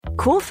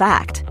Cool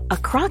fact, a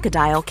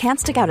crocodile can't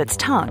stick out its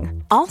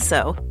tongue.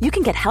 Also, you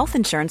can get health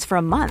insurance for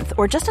a month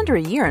or just under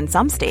a year in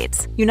some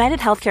states. United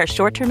Healthcare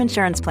short-term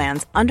insurance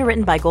plans,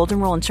 underwritten by Golden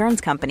Rule Insurance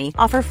Company,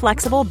 offer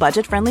flexible,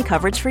 budget-friendly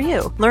coverage for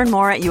you. Learn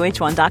more at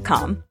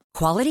uh1.com.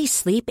 Quality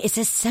sleep is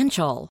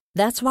essential.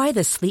 That's why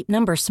the Sleep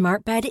Number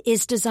Smart Bed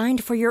is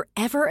designed for your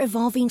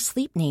ever-evolving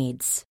sleep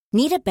needs.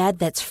 Need a bed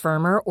that's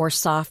firmer or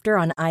softer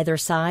on either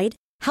side?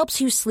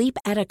 Helps you sleep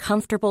at a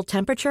comfortable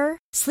temperature?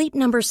 Sleep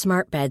Number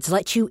Smart Beds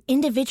let you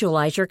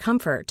individualize your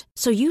comfort,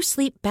 so you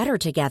sleep better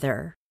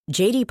together.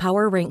 J.D.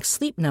 Power ranks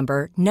Sleep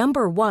Number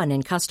number one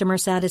in customer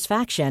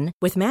satisfaction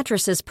with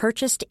mattresses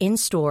purchased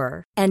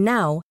in-store. And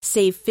now,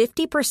 save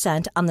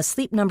 50% on the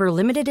Sleep Number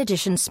Limited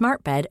Edition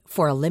Smart Bed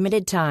for a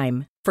limited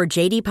time. For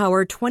J.D.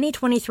 Power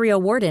 2023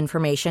 award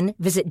information,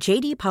 visit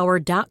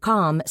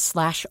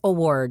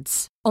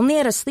jdpower.com/awards. Only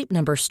at a Sleep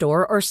Number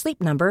store or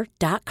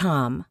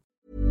sleepnumber.com.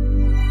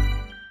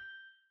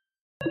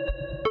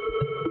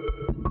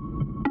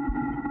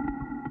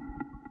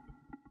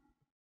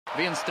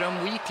 Wenström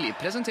Weekly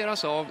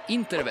presenteras av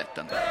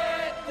Interwetten.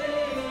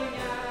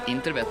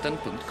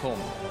 Interwetten.com.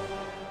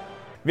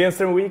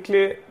 Wenström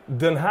Weekly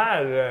den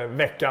här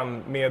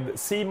veckan med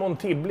Simon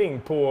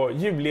Tibbling på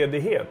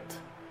julledighet.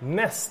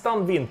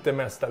 Nästan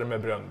vintermästare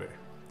med Brøndby.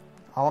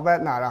 Ja,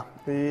 väldigt nära.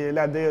 Vi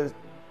ledde ju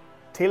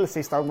till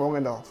sista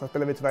omgången då. Så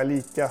spelade vi tyvärr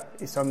lika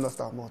i söndags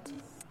då,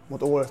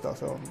 mot Årets då.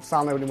 Så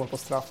Sanna gjorde mål på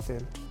straff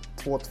till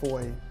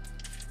 2-2 i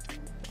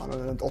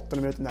runt 8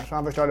 minuter där. Så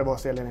han förstörde vår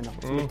serieledning då.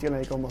 Så mitt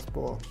gick om oss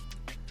på,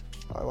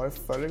 var det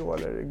förrgår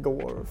eller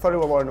igår?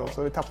 Förrgår var det nog.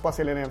 Så vi tappade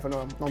serieledningen för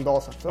någon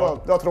dag sedan. Så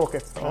det var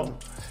tråkigt. Ja.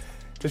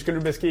 Hur skulle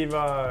du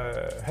beskriva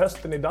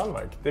hösten i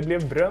Danmark? Det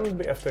blev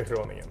Brøndby efter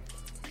Groningen.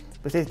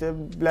 Precis, det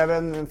blev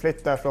en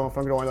flytt där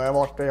från Groningen. Jag har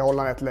varit i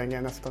Holland rätt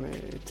länge, nästan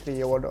i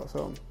 3 år då.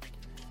 Så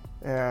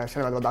kände att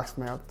det var dags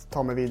för mig att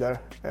ta mig vidare.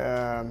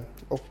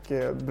 Och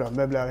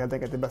Brøndby blev helt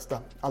enkelt det bästa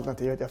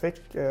alternativet jag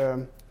fick.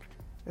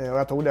 Och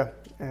jag tog det.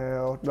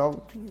 Och det har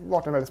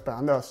varit en väldigt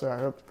spännande.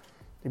 Så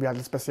det blir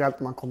alldeles speciellt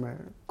när man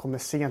kommer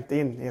sent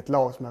in i ett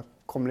lag som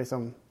kommer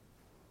liksom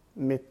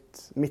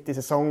mitt i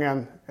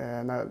säsongen.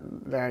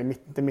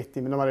 Inte mitt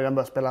i, men de har redan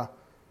börjat spela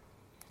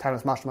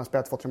tävlingsmatcher. Man har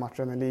spelat 2-3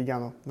 matcher i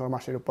ligan och några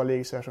matcher i Europa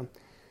League. Så det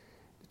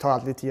tar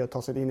alltid tid att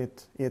ta sig in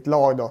i ett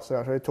lag. Då,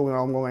 så det tog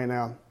några omgångar innan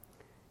jag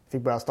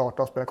fick börja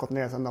starta och spela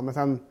kontinuerligt. Men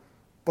sen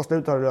på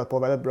slutet har det rört på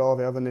väldigt bra.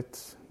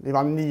 Vi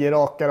vann 9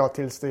 raka då,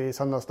 tills i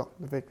söndags. Då.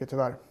 Då fick vi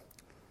tyvärr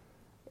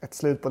ett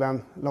slut på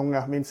den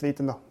långa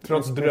vinstsviten då.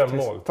 Trots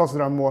drömmål. Trots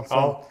drömmål. Så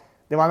ja.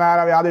 Det var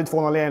nära, vi hade ju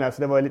 2-0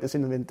 så det var lite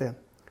synd att vi inte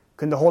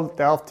kunde hållit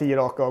det. Jag har haft 10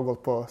 raka och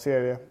gått på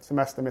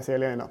semester med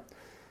serieledningen.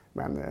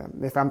 Men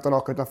det är 15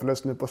 raka utan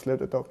förlust nu på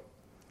slutet då.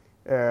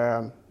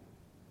 Jag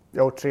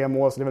har gjort 3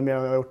 mål, så det är väl mer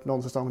än jag har gjort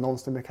någon säsong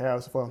någonsin med karriär.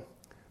 Så får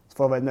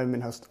jag vara nöjd med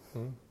min höst.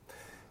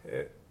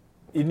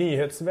 I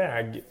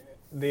nyhetsväg,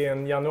 det är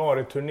en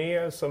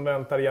januariturné som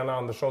väntar. Janne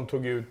Andersson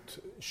tog ut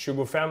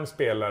 25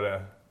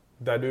 spelare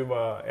där du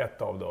var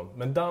ett av dem.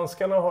 Men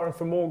danskarna har en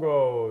förmåga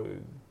att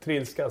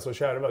trilskas och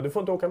kärva. Du får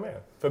inte åka med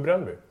för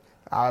Brøndby.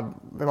 Ja,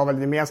 det var väl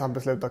ett gemensamt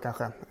beslut då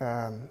kanske.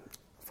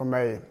 Från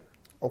mig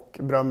och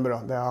Brøndby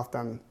då.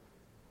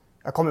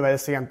 Jag kom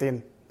väldigt sent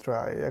in, tror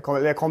jag.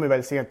 Jag kom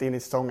väldigt sent in i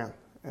säsongen.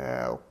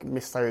 Och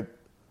missade ju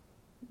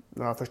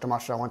några första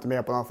matcher. Jag var inte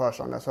med på någon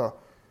försäsong. Så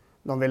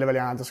de ville väl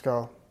gärna att jag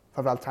ska,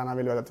 framförallt tränaren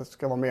ville väl att jag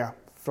ska vara med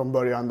från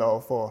början då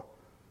och få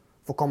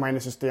komma in i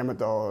systemet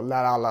då och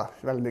lära alla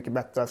väldigt mycket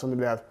bättre. Så det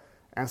blev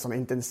en sån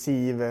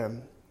intensiv,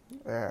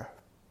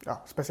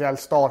 speciell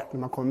start när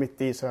man kommer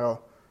mitt i sig.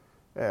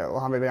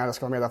 Och han ville gärna att jag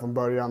ska vara med där från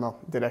början och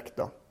direkt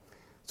då.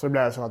 Så det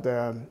blev så att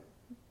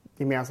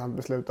gemensamt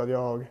beslut att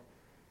jag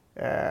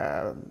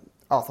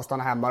får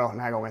stanna hemma då den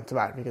här gången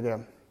tyvärr. Vilket är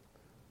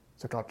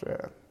såklart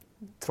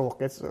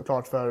tråkigt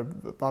såklart, för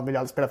man vill ju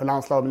alltid spela för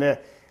landslag. Men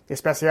det är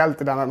speciellt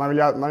det där,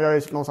 man gör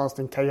ju någonstans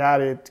en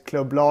karriär i ett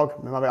klubblag,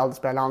 men man vill alltid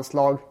spela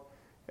landslag.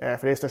 För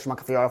det är det största man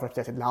kan få göra för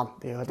att sitt land.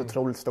 Det är helt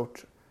otroligt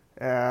stort.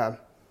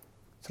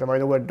 Så det var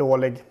en oerhört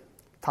dålig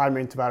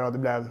timing tyvärr och det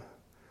blev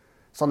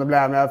som det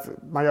blev. Men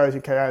man gör ju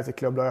sin karriär i sitt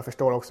klubblag. Jag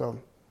förstår också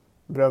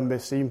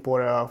Brøndbys syn på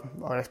det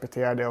och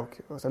respekterar det.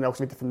 Och sen är det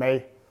också viktigt för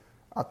mig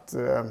att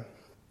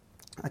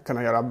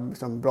kunna göra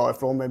liksom bra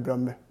ifrån mig i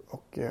Brøndby.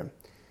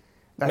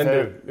 Men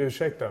du,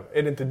 ursäkta.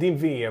 Är det inte din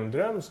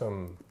VM-dröm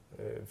som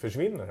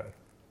försvinner här?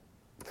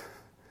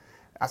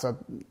 Alltså,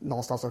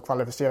 någonstans så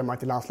kvalificerar man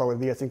till landslaget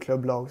via sin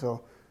klubblag. Så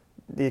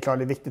det är klart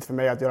det är viktigt för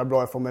mig att göra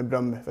bra ifrån mig i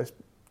Brøndby. För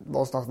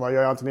någonstans vad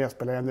jag gör inte när jag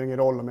spelar ändå ingen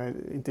roll om jag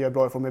inte gör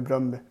bra ifrån mig i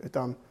Brøndby.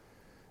 Utan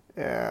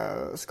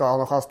ska jag ha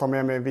någon chans att ta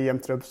med mig i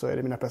VM-trupp så är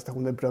det mina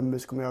prestationer i Brøndby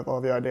som kommer jag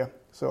avgöra det.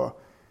 Så,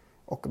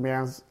 och med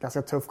en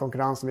ganska tuff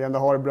konkurrens som vi ändå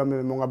har i Brøndby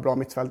med många bra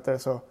mittfältare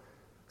så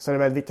är det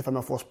väldigt viktigt för mig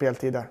att få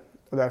speltid där.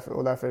 Och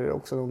därför är det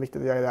också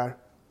viktigt att jag är där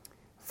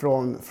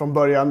från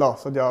början då,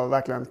 så att jag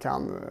verkligen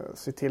kan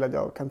se till att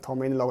jag kan ta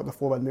mig in i laget och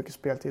få väldigt mycket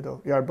speltid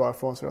och göra bra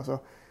ifrån sig. Så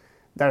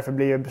därför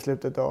blir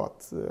beslutet då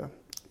att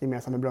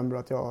gemensamt med Brøndby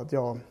att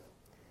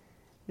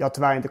jag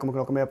tyvärr inte kommer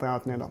kunna åka med på en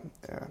annan turné då.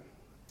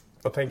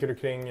 Vad tänker du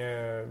kring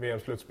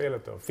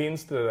VM-slutspelet då?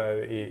 Finns det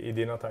där i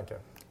dina tankar?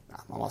 Ja,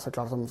 man var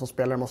såklart som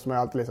spelare måste man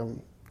alltid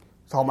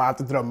så har man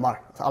alltid drömmar.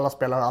 Så alla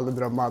spelare har alltid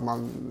drömmar att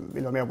man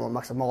vill vara med på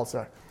maximalt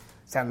sådär.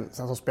 Sen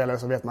som spelare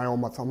så vet man ju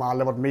om att har man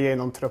aldrig varit med i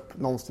någon trupp,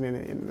 någonsin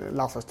i en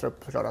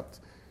landslagstrupp, så klart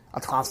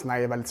att chanserna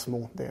är väldigt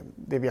små.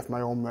 Det vet man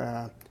ju om.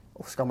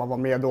 Och ska man vara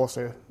med då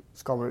så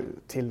ska man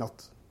till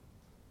något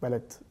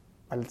väldigt,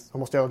 man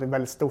måste göra något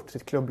väldigt stort i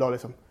sitt klubblag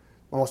liksom.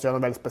 Man måste göra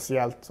något väldigt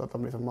speciellt så att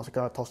man ska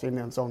kunna ta sig in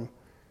i en sån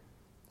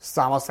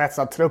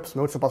sammansvetsad trupp som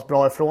har gjort så pass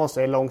bra ifrån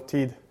sig i lång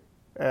tid.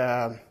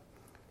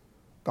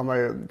 De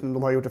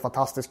har gjort ett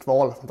fantastiskt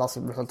kval,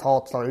 fantastiskt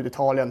resultat, slagit ut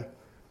Italien.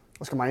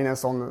 Och ska man in i en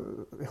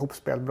sån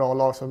ihopspelt bra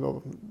lag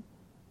så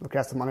då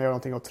krävs det att man gör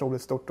någonting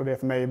otroligt stort. Och det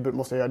för mig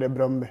måste jag göra det i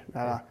Bröndby,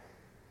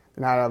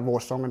 den här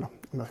vårsäsongen då,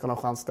 om jag ska ha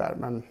en chans där.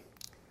 Men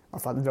man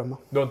får aldrig drömma.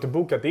 Du har inte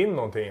bokat in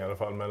någonting i alla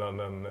fall mellan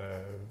den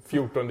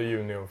 14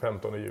 juni och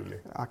 15 juli?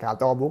 Jag kan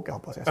alltid avboka,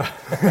 hoppas jag.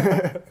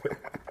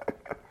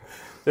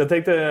 Jag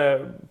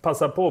tänkte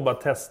passa på att bara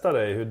testa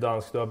dig hur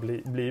dansk du har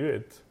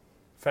blivit.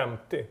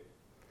 50.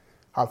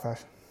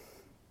 Halvfärs.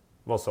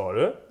 Vad sa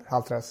du?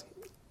 Halvträs.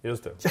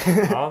 Just det.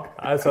 Ja,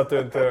 så att du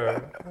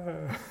inte...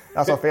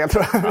 Jag sa fel,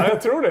 tror jag. Ja,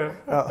 jag tror det.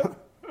 Ja.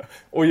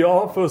 Och jag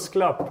har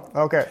fusklapp.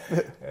 Okej.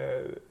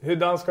 Hur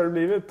dansk har du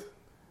blivit?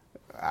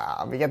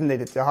 Jag vet inte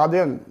riktigt. Jag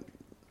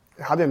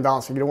hade en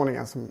dansk i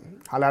Groningen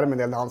han lärde mig en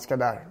del danska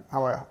där.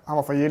 Han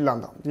var från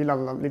Jylland då.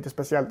 Jylland, lite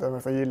speciellt över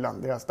från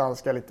Jylland. Deras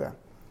danska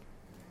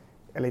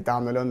är lite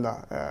annorlunda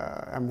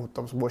än mot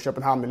de som bor i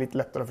Köpenhamn. Det är lite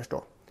lättare att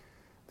förstå.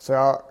 Så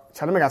jag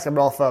kände mig ganska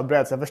bra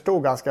förberedd. Så jag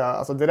förstod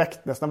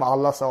direkt nästan vad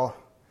alla sa.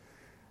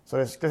 Så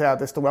jag skulle säga att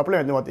det stora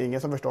problemet nu är att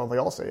ingen som förstår vad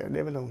jag säger. Det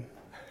är väl nog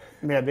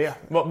mer det.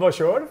 Vad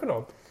kör du för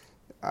något?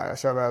 Jag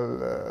kör väl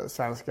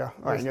svenska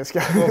och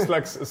engelska. Någon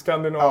slags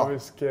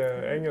skandinavisk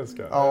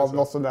engelska? Ja,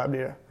 något sådär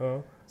blir det.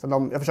 Ja.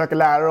 Så jag försöker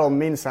lära dem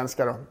min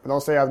svenska då. Men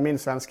de säger att min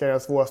svenska är det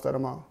svåraste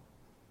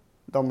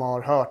de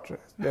har hört.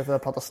 Det är för att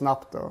jag pratar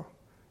snabbt och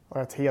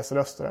har ett hes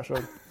röst där. Så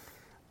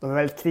de är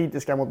väldigt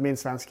kritiska mot min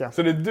svenska.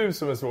 Så det är du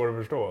som är svår att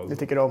förstå? Alltså? Det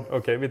tycker de.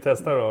 Okej, vi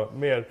testar då.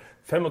 Mer.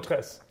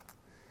 35?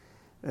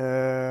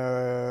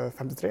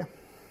 53.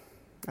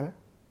 Eller?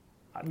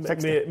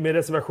 Med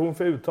reservation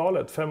för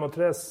uttalet.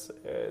 35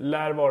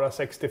 lär vara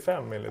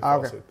 65 enligt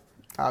facit. Okay.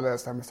 Ja, det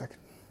stämmer säkert.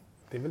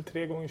 Det är väl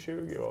 3 gånger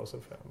 20 och så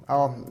 5.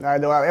 Ja,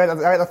 nej, jag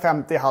vet att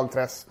 50 är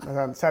halvträs.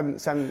 Men sen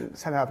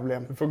är det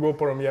problem. Du får gå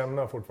på de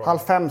jämna fortfarande.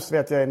 Halv 5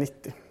 vet jag är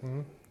 90.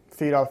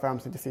 4, halv 5,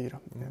 94.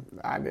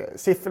 Nej,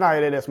 siffrorna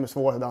är det som är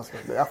svårt i danska.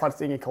 Jag har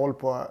faktiskt ingen koll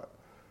på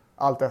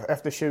allt.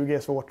 Efter 20 är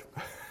svårt.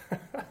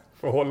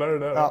 Får hålla det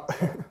där. Ja.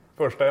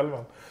 Första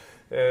 11.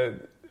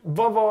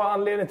 Vad var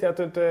anledningen till att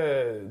du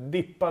inte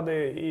dippade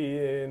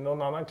i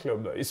någon annan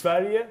klubb då? I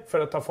Sverige för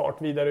att ta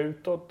fart vidare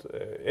utåt?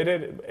 Är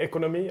det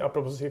ekonomi,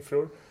 apropå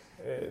siffror,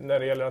 när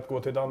det gäller att gå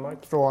till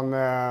Danmark?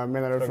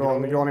 Menar du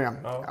från Groningen?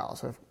 Ja. Ja,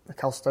 så det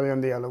kostade ju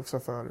en del också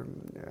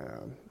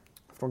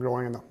från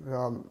Groningen då.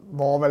 Jag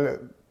var väl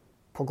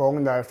på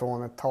gång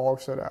därifrån ett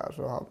tag sådär.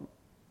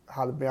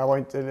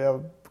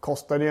 Jag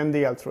kostade ju en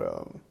del, tror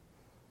jag.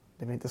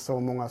 Det är inte så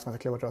många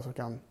svenska klubbar, tror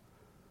jag,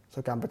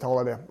 som kan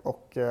betala det.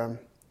 Och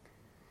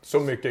så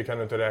mycket kan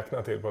du inte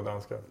räkna till på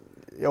danska?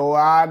 Jo,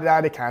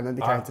 det kan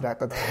jag inte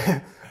räkna till.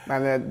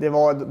 Men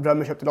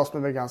Bröndby köpte loss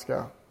mig väl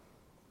ganska...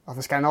 Ja,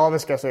 för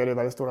skandinaviska så är det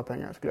väldigt stora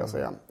pengar, skulle jag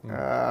säga.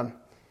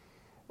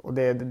 Och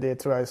det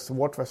tror jag är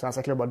svårt för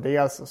svenska klubbar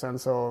dels. Och sen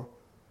så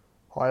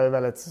har jag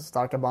väldigt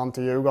starka band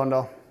till Djurgården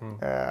då.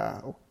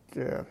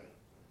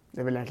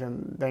 Det är väl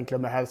egentligen den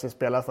klubben jag helst vill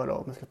spela för då,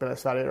 om jag ska spela i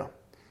Sverige då.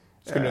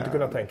 Skulle du inte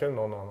kunna tänka dig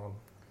någon annan?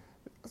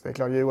 Så det är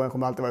klart, Djurgården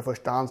kommer alltid vara i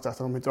första hand.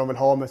 Så om inte de vill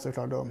ha mig så är det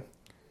klart då.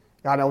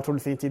 Jag hade en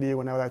otroligt fin tid i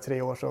Djurgården när jag var där i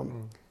 3 år. Så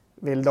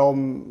vill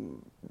de,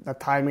 när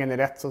tajmingen är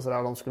rätt så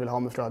där, de skulle vilja ha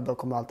mig, så då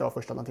kommer det alltid vara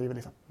första alternativet.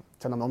 Liksom.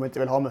 Sen om de inte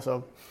vill ha mig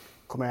så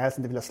kommer jag helst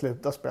inte vilja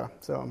sluta spela.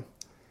 Så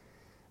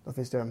då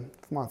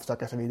får man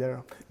försöka sig vidare. Då.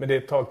 Men det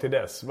är ett tag till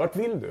dess. Vart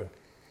vill du?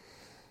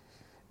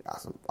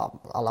 Alltså,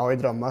 alla har ju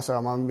drömmar,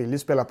 så man vill ju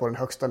spela på den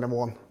högsta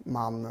nivån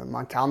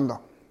man kan då.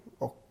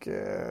 Och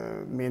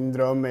min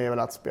dröm är väl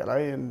att spela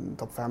i en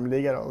topp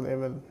 5-liga då. Det är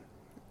väl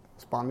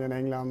Spanien,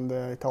 England,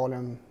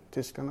 Italien,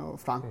 Tyskland och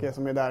Frankrike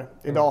som är där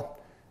idag.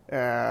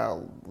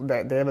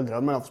 Det är väl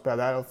drömmen att få spela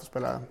där och få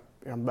spela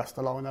i de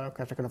bästa lagen där och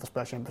kanske kunna få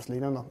spela Champions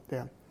League då.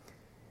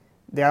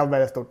 Det är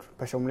väldigt stort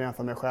personligen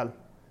för mig själv.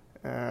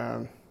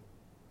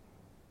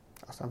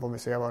 Sen får vi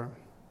se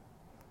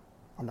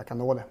om jag kan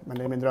nå det, men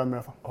det är min dröm i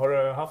alla fall. Har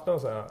du haft någon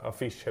sån här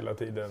affisch hela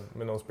tiden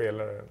med någon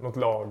spelare, något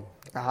lag?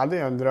 Jag hade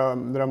ju en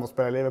dröm att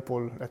spela i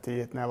Liverpool rätt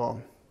tidigt när jag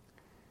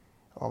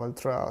var väl,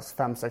 tror jag,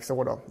 5-6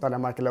 år då. Då hade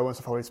jag Michael Owen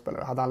som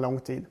favoritspelare, hade han lång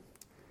tid.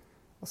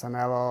 Och sen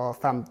när jag var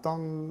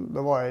 15,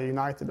 då var jag i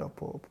United då,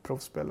 på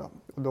provspel då.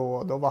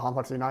 Och då var han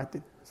faktiskt i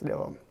United, så det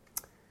var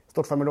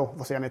stort för mig då,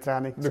 att se han i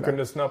träning. Du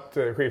kunde snabbt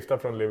skifta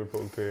från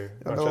Liverpool till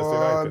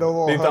Manchester United?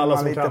 Då det är inte alla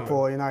som lite kan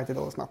på United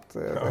då snabbt.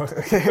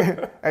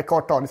 Ett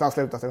kort tag, tills han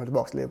slutade så jag var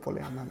tillbaka till Liverpool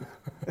igen.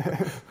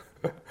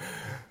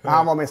 Men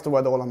han var min stora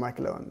idol av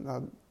Michael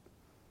Owen.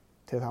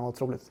 Till att han var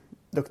otroligt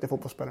duktig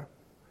fotbollsspelare.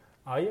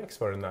 Ajax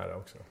var det nära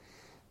också.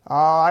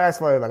 Ja,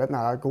 Ajax var ju väldigt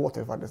nära att gå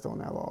till faktiskt då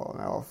när jag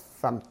var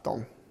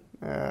 15.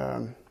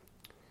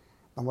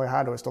 De var ju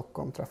här då i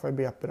Stockholm, träffade ju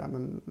BP där,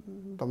 men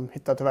de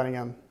hittade tyvärr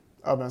ingen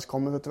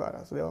överenskommelse tyvärr.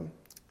 Så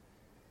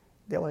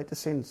det var lite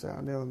synd. Så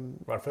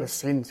Varför? Det är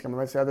synd ska man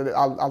väl säga.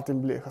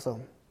 Allting blir, alltså,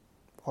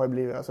 har ju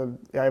blivit, alltså,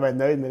 jag är väldigt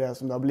nöjd med det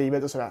som det har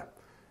blivit och sådär.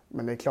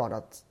 Men det är klart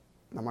att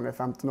när man är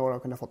 15 år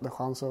och kunde fått en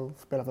chans att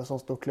spela för en sån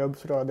stor klubb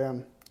så tror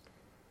jag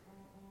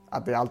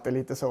att det är alltid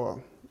lite så.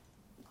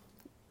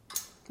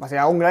 Alltså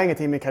jag ångrar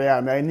ingenting i min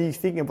karriär, men jag är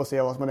nyfiken på att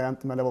se vad som hade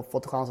hänt med att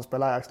fått chans att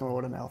spela Ajax några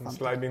år när jag var 15.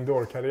 Sliding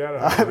door-karriär.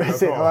 Ja,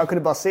 precis. Jag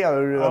kunde bara se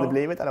hur det hade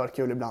blivit. Det hade varit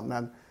kul ibland.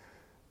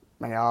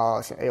 Men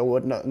jag är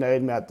oerhört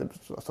nöjd med att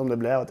som det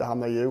blev, att jag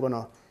hamnade i Djurgården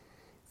och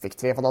fick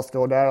 3 fantastiska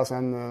år där och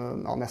sen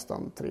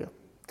nästan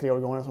 3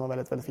 årgångar som var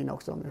väldigt, väldigt fina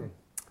också.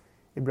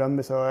 I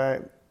Bröndby så är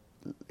jag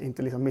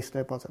inte liksom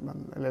missnöjd på något sätt,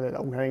 eller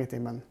jag ångrar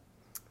ingenting,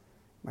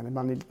 men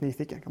ibland är lite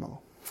nyfiken kan man vara.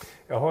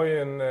 Jag har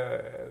ju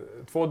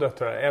 2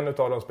 döttrar. En av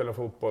dem spelar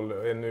fotboll,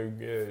 är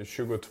nu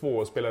 22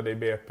 och spelade i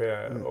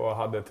BP och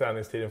hade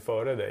träningstiden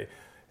före dig.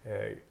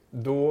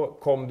 Då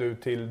kom du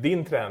till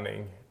din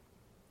träning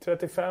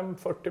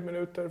 35-40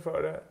 minuter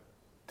före,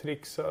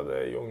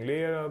 trixade,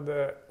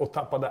 jonglerade och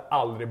tappade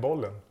aldrig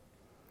bollen.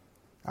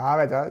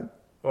 Ja, jag vet.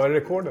 Vad är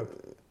rekordet?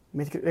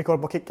 Mitt rekord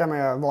på att kicka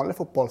med vanlig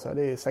fotboll så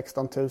det är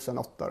 16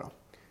 008 då.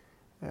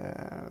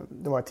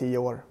 Det var 10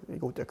 år i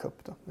Gothia Cup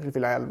då. Det skulle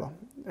fylla 11.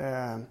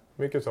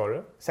 Mycket sa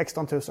du?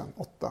 16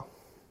 008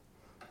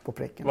 på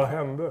pricken. Vad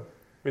hände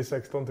vid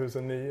 16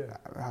 009?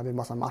 Jag hade en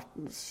massa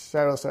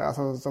matcher och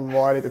så som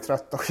var lite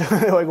trött också.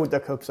 Det var i Gothia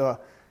Cup så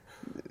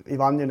vi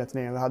vann ju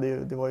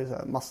ner. Det var ju så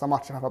här massa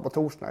matcher här på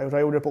torsdag.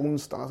 Jag gjorde det på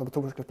onsdagen, alltså på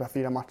torsdag skulle jag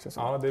spela 4 matcher. Så.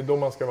 Ja, det är då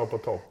man ska vara på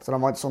topp. Så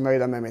de var inte så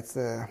nöjda med mitt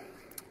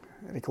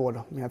rekord,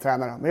 mina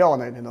tränare. Men jag var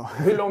nöjd ändå.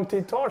 Hur lång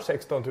tid tar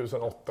 16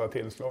 008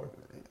 tillslag?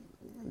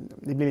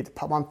 Det blir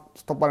lite, man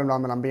stoppar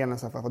ibland mellan benen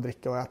så för att få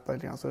dricka och äta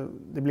lite grann. Så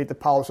det blir lite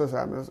pauser så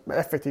här. Men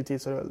effektiv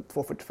tid så är det väl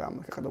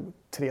 2.45, kanske då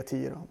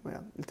 3.10 då,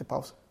 med lite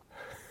paus.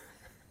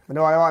 Men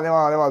det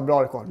var ett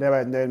bra rekord, det var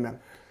jag nöjd med.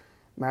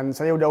 Men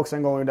sen gjorde jag också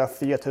en gång där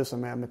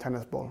 4000 med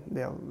tennisboll.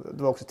 Det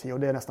var också 10 och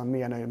det är nästan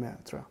mer nöjd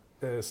med, tror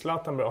jag.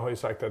 Zlatan har ju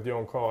sagt att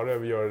John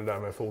Karev gör det där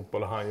med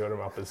fotboll och han gör det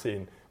med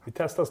apelsin. Vi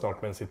testar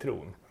snart med en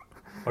citron.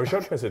 Har du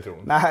kört med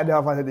citron? Nej, det har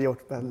jag faktiskt inte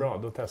gjort. Men... Bra,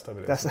 då testar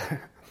vi det.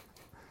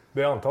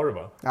 Det antar du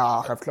va?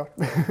 Ja, självklart.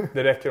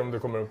 Det räcker om du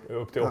kommer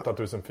upp till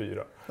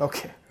 8004.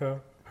 Okej. Ja.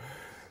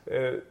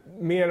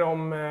 Mer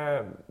om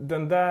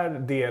den där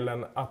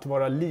delen att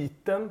vara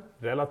liten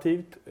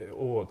relativt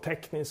och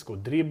teknisk och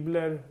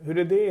dribbler. Hur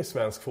är det i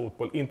svensk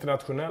fotboll,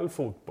 internationell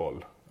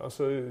fotboll?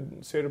 Alltså,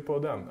 ser du på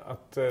den?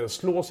 Att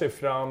slå sig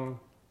fram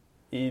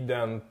i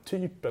den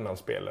typen av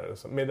spelare,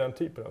 med den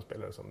typen av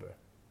spelare som du är.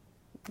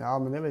 Ja,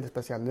 men det är lite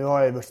speciellt. Nu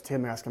har jag vuxit till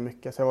mig ganska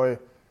mycket. Så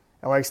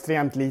jag var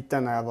extremt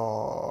liten när jag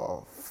var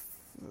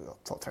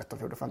 13,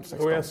 14, 15,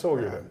 16. Och jag såg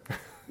ju det.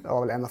 Jag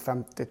var väl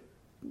 1,50.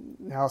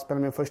 Jag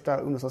spelade min första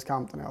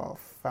ungdomslandskamp när jag var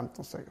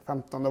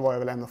 15. Då var jag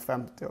väl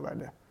 1,50 och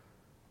vägde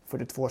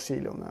 42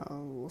 kilo.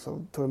 Och så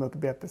tog jag mig upp i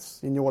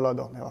BP's Ignola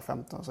då när jag var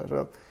 15.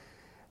 Så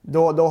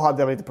då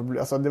hade jag lite problem.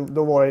 Alltså,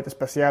 då var det lite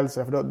speciellt.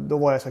 För då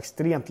var jag så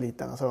extremt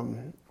liten. Alltså,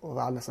 och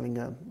var nästan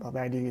jag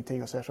vägde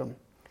ingenting. Och så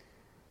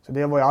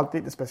det var ju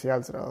alltid lite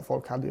speciellt. Så där.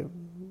 Folk hade ju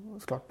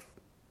såklart...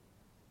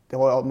 Det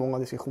var många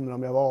diskussioner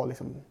om jag var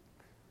liksom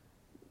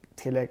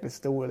tillräckligt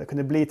stor. Eller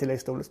kunde bli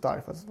tillräckligt stor och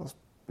stark för att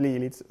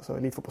bli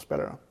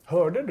elitfotbollsspelare.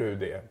 Hörde du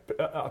det?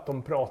 Att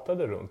de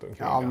pratade runt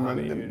omkring? Ja, men han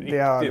är ju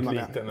riktigt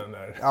liten den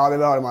där. Ja,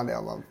 det hörde man det.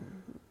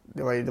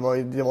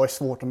 Det var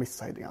svårt att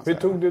missa. Hur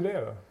tog du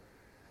det då?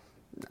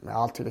 Jag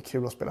har alltid det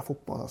kul att spela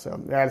fotboll. Alltså,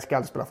 jag älskar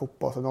alltid att spela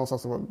fotboll. Så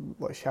någonstans så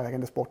var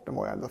kärleken till sporten.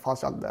 Det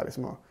fanns ju alltid där.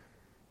 Liksom,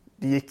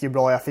 det gick ju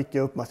bra. Jag fick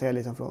ju upp mig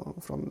liksom,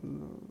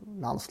 från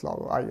landslag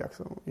och Ajax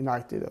och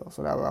United. Och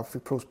så där. Jag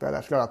fick provspela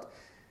där. Så att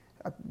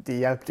det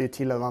hjälpte ju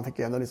till att man fick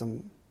ändå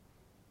liksom...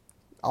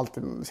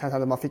 Alltid, känns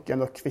att man fick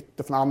ändå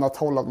kvitto från annat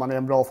håll att man är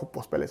en bra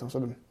fotbollsspelare. Liksom.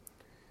 Så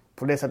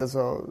på det sättet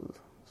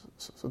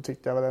så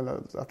tyckte jag väl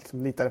att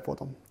liksom litade på att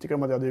de tycker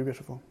om att jag duger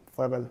så får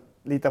jag väl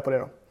lita på det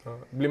då. Ja.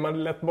 Blir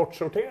man lätt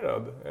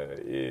bortsorterad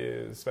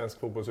i svensk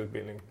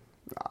fotbollsutbildning?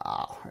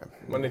 Ja.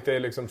 Man inte är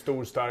liksom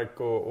stor, stark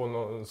och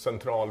någon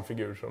central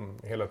figur som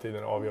hela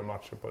tiden avgör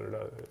matcher på det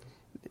där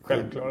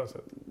självklara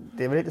sättet.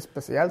 Det är väl lite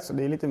speciellt så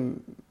det är lite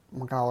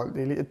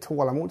det är lite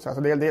tålamod så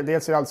alltså dels är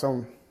det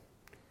alltså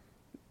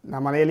när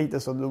man är lite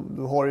så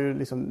du har ju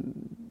liksom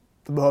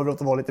du behöver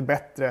inte vara lite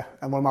bättre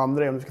än vad de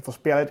andra är om du ska få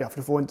spela lite för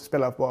du får inte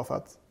spela bara för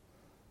att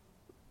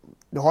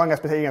du har inga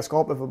speciella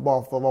egenskaper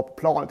bara för att vara på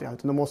planet utan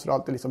då måste du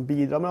alltid liksom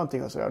bidra med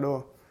någonting och så där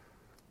då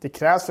det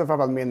krävs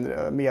framförallt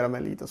mer av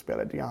en liten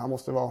spelare. Han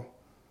måste vara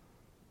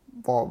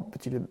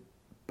betydligt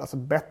alltså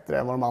bättre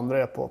än vad de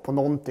andra är på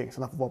någonting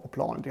så han får vara på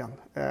planet igen.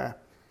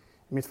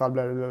 I mitt fall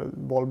blev det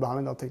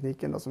bollbehandling av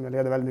tekniken då, som jag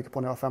ledde väldigt mycket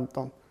på när jag var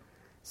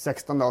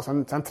 15-16 då.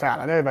 Sen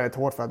tränade jag väldigt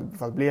hårt för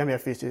att bli mer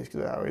fysisk.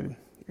 Och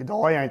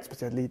idag är jag inte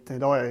speciellt liten.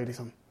 Idag är jag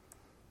liksom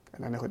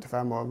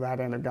 1,75 och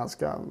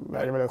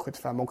väger väl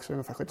 75 också,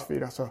 ungefär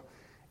 74. Så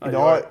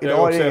Idag jag är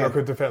också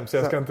 1,75 så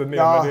jag ska inte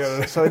nedvärdera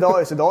det. Så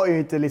idag är ju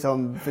inte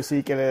liksom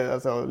fysik eller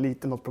alltså,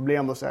 lite något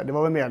problem och så här. Det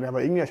var väl mer när jag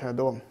var yngre jag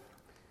kände då.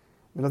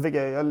 Men då fick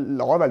jag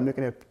la väldigt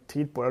mycket ner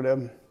tid på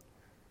det.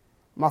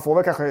 Man får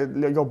väl kanske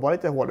jobba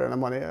lite hårdare när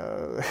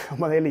om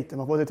man är liten.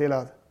 Man får se till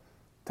att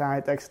träna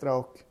lite extra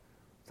och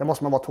sen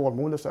måste man vara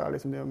tålmodig så här.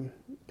 Liksom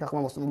kanske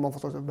man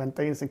måste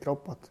vänta in sin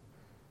kropp att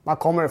man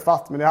kommer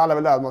ifatt, men det handlar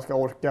väl om att man ska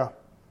orka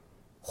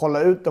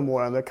hålla ut de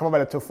åren. Det kan vara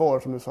väldigt tuffa år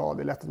som du sa.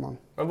 Det är lätt att man...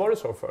 Men var det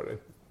så för dig?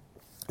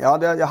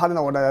 Ja, jag hade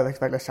några år där jag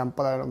verkligen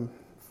kämpade.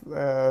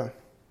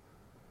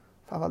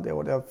 Det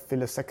år där jag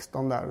fyllde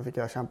 16 där, då fick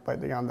jag kämpa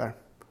lite grann där.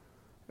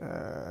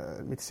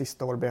 Mitt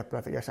sista år i BP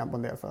där fick jag kämpa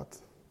en del för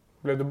att...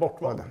 Blev du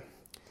bortvald?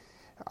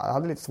 Jag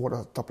hade lite svårt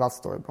att ta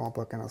plats då i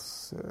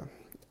Brommapojkarnas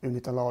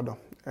U19-lag då.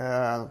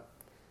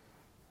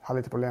 Hade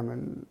lite problem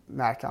med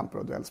närkamper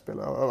och duellspel.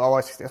 Jag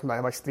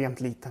var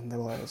extremt liten. Det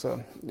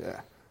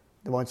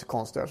var inte så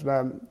konstigt. Så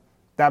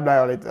där blev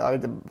jag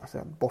lite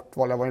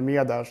bortvald. Jag var ju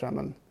med där sen,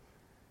 men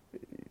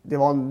det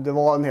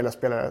var en hel del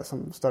spelare,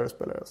 större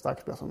spelare,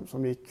 starka spelare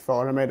som gick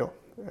före mig då.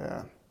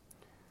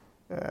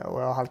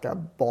 Och jag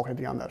halkade bak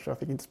lite grann där, så jag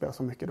fick inte spela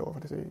så mycket då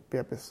faktiskt i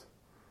BP's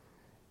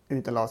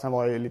U19-lag. Sen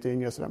var jag ju lite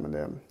yngre sådär, men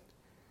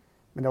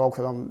det var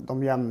också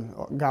de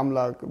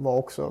jämngamla var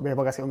också, vi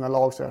var ganska unga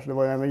lag så det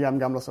var ju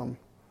jämngamla som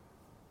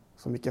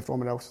gick ifrån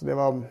mig där också.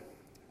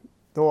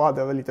 Då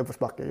hade jag väl lite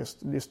uppförsbacke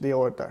just det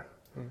året där.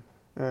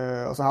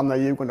 Och så hamnade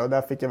jag i Djurgården då, och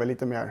där fick jag väl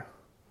lite mer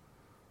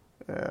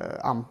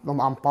de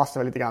anpassade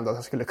väl lite grann då, så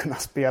jag skulle kunna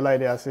spela i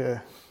deras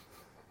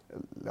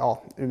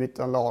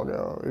U19-lag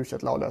och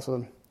U21-lag där.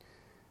 Så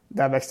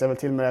där växte jag väl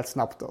till mig rätt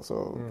snabbt då.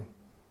 Så.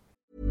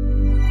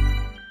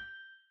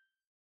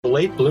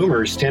 Late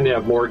bloomers tend to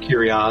have more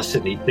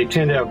curiosity. They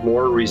tend to have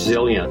more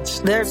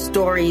resilience. There's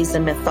stories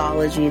and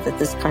mythology that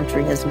this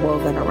country has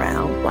woven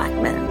around Black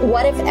men.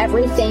 What if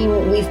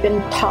everything we've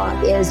been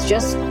taught is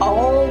just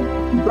all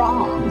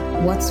wrong?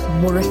 What's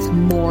worth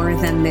more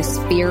than this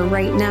fear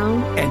right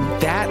now?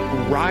 And that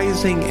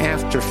rising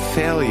after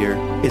failure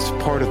is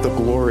part of the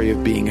glory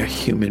of being a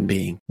human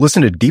being.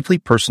 Listen to deeply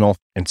personal,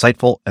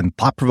 insightful, and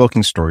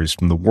thought-provoking stories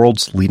from the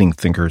world's leading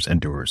thinkers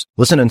and doers.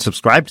 Listen and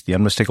subscribe to The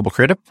Unmistakable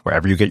Creative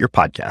wherever you get your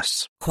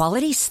podcasts.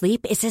 Quality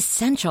sleep is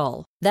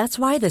essential. That's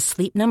why the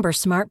Sleep Number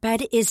Smart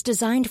Bed is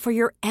designed for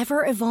your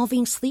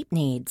ever-evolving sleep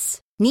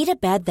needs. Need a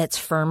bed that's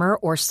firmer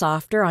or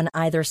softer on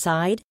either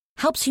side?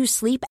 Helps you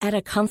sleep at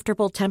a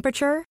comfortable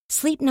temperature?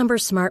 Sleep Number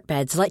Smart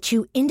Beds let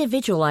you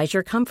individualize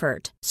your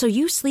comfort, so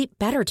you sleep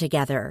better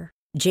together.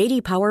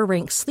 J.D. Power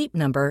ranks Sleep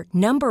Number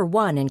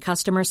 #1 in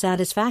customer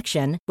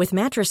satisfaction with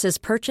mattresses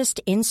purchased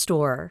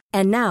in-store.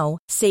 And now,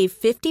 save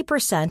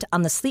 50%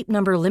 on the Sleep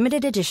Number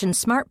Limited Edition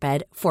Smart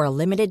Bed for a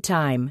limited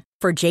time.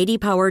 For J.D.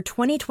 Power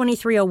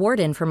 2023 award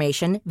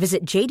information,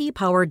 visit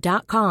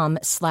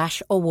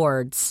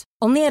jdpower.com/awards.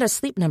 Only at a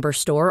Sleep Number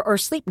store or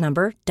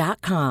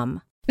sleepnumber.com.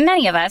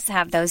 Many of us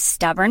have those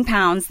stubborn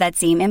pounds that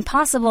seem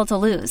impossible to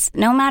lose,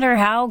 no matter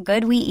how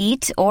good we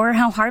eat or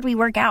how hard we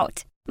work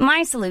out.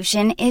 My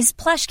solution is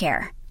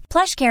PlushCare.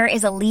 PlushCare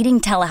is a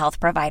leading telehealth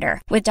provider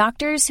with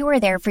doctors who are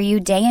there for you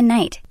day and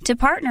night to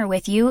partner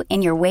with you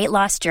in your weight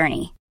loss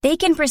journey. They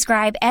can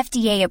prescribe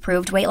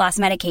FDA-approved weight loss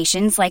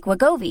medications like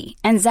Wegovy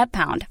and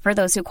Zepbound for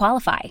those who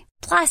qualify.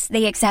 Plus,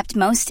 they accept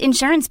most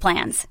insurance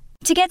plans.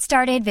 To get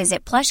started,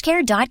 visit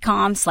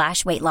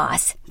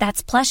plushcare.com/weightloss.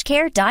 That's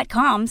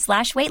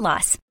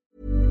plushcare.com/weightloss.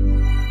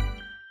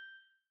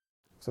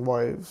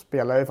 Så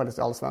spelade jag faktiskt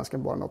i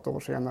Allsvenskan bara något år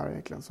senare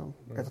egentligen. Så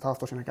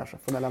 1,5 år senare kanske,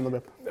 för jag lämnade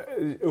BP.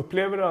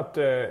 Upplever du att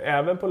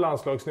även på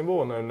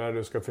landslagsnivå när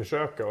du ska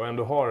försöka och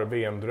ändå har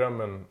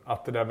VM-drömmen,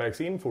 att det där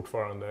vägs in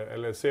fortfarande?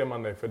 Eller ser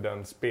man dig för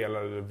den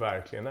spelare du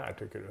verkligen är,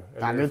 tycker du?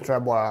 Eller nej, nu tror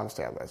jag bara att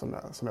som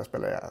jag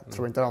spelar. Jag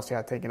tror inte att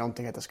jag tänker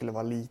någonting att jag skulle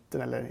vara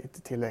liten eller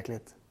inte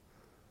tillräckligt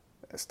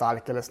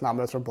stark eller snabb.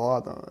 Jag tror bara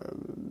att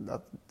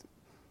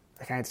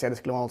jag kan inte säga att det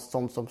skulle vara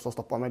något sånt som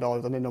stoppar mig idag,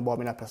 utan det är nog bara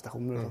mina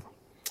prestationer.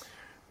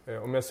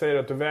 Om jag säger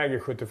att du väger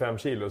 75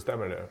 kilo,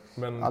 stämmer det?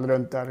 Men ja,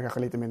 runt där, kanske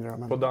lite mindre.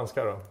 Men... På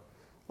danska då?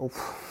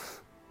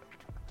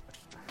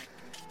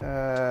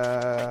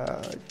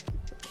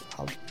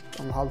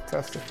 Halv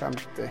test är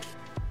 50,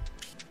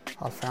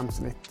 halv 5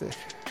 är 90,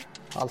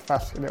 halv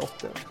färsk är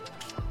 80.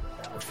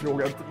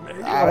 Fråga inte mig.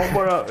 Jag har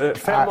bara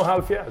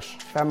 5,5 fjärs.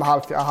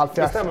 5,5 fjärs.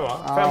 Det stämmer va?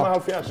 5,5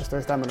 fjärs.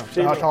 Det stämmer nog.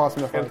 Jag har talat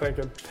som jag helt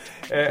enkelt.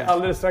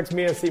 Alldeles strax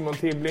med Simon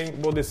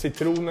Tibbling. Både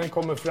citronen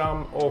kommer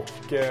fram och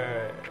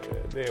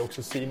det är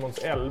också Simons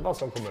 11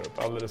 som kommer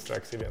upp alldeles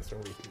strax i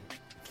Wenström Weekly.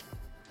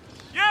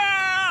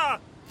 Yeah!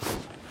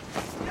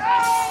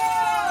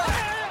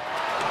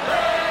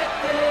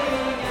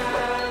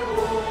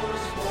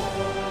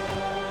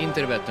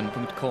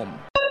 Interwetten.com.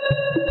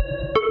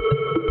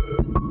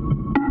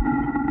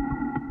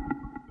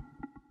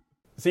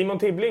 Simon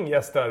Tibbling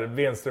gästar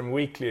Wenström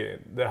Weekly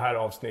det här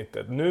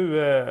avsnittet.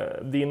 Nu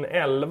din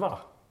 11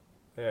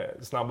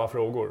 snabba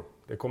frågor.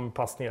 Det kommer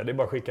passningar, det är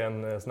bara att skicka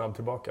en snabb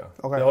tillbaka.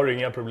 Okay. Det har du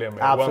inga problem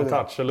med. Absolut.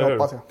 One touch, eller hur?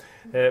 Hoppas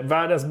jag.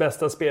 Världens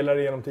bästa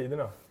spelare genom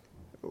tiderna?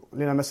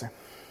 Lionel Messi.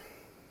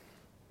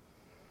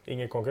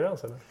 Ingen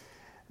konkurrens eller?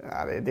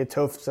 Ja, det är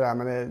tufft sådär,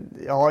 men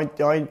jag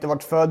har inte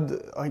varit född,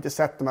 jag har inte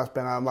sett de här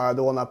spelarna,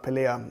 Maradona,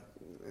 Pelé,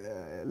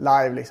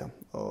 live liksom.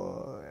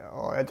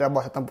 Jag har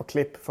bara sett dem på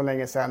klipp för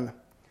länge sedan.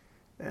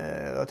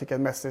 Jag tycker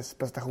att Messis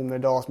prestationer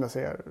idag som jag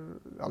ser,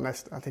 jag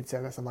tänkte inte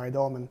säga nästan varje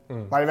dag, men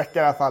varje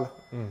vecka i alla fall,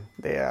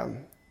 det är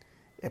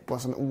på en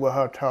sån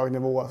oerhört hög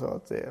nivå så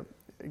att det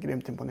är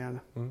grymt imponerande.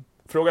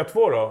 Fråga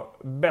 2 då.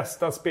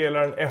 Bästa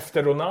spelaren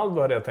efter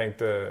Ronaldo hade jag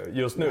tänkt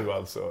just nu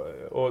alltså.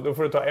 Och då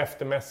får du ta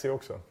efter Messi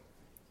också.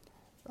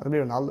 Ja, det blir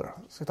Ronaldo då.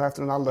 Ska jag ta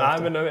efter Ronaldo?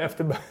 Nej, men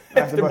efter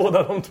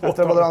båda de två.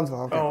 Efter båda de två,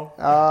 okej.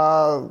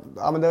 Ja.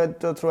 Ja, men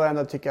då tror jag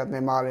ändå tycker att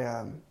Neymar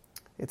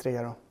är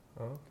 3 då.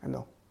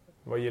 Ändå.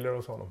 Vad gillar du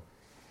hos honom?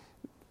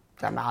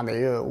 Ja, men han är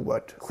ju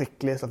oerhört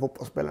skicklig som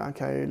fotbollsspelare. Han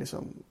kan ju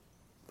liksom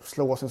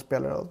slå sin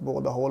spelare åt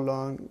båda håll. Och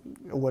han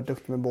är oerhört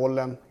duktig med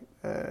bollen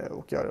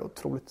och gör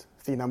otroligt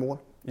fina mål.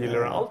 Gillar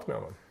du allt med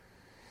honom?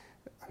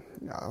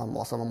 Ja,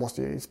 man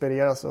måste ju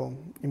inspireras och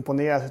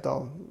imponeras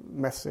av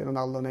Messi,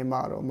 Ronaldo,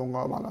 Neymar och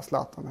många av de andra,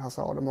 Zlatan,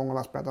 Hazard och många av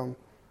de spelarna.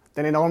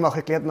 Den enorma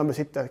skickligheten de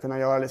besitter att kunna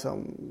göra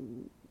liksom,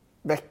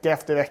 vecka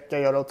efter vecka,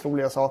 göra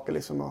otroliga saker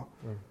liksom, och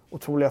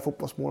otroliga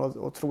fotbollsmål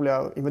och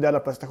otroliga individuella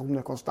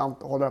prestationer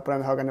konstant och hålla på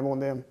den höga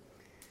nivån.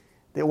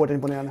 Det är oerhört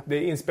imponerande. Det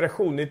är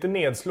inspiration, det är inte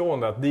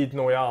nedslående att dit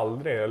når jag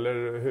aldrig, eller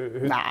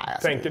hur nej,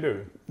 tänker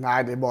du?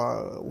 Nej, det är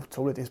bara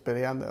otroligt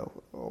inspirerande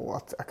och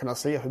att kunna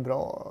se hur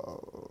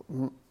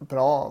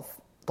bra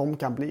de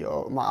kan bli.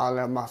 Och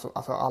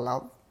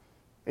alla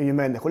är ju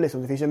människor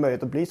liksom. Det finns ju en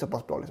möjlighet att bli så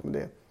pass bra liksom. Det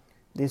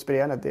är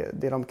inspirerande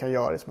det de kan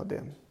göra liksom, att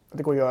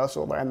det går att göra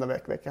så varenda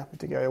vecka. Det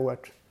tycker jag är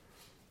oerhört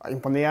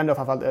imponerande och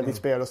framförallt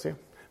inspirerande att se.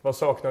 Vad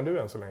saknar du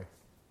än så länge?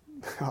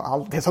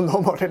 Allt det som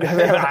de har.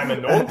 Nej,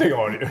 men någonting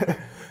har du ju.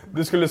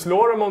 Du skulle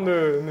slå dem om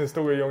ni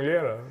stod och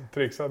jonglerade,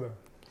 trixade.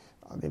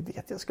 Ja, det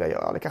vet jag skulle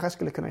göra. Det kanske jag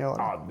skulle kunna göra.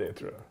 Ja, det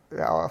tror jag.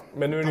 Ja,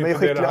 men nu är det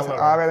inte det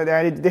handlar om.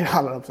 Ja, det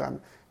handlar om sen.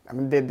 Ja,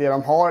 men det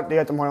de har, det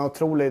är att de har en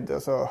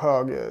otroligt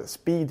hög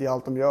speed i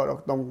allt de gör.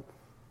 Och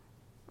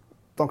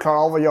de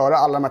klarar av att göra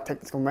alla de här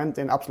tekniska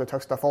momenten i den absolut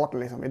högsta farten.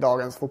 Liksom. I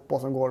dagens fotboll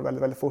som går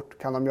väldigt, väldigt fort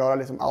kan de göra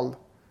liksom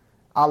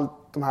all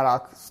de här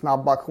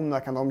snabba aktionerna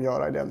kan de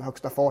göra i den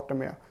högsta farten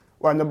med.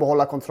 Och ändå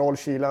behålla kontroll,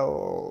 kyla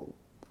och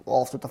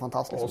avsluta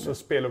fantastiskt. Och så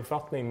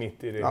speluppfattning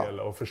mitt i det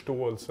hela och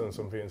förståelsen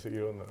som finns i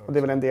grunden. Och det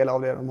är väl en del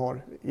av det de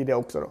har i det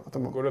också. Då, att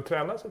går det att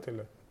träna sig till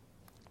det?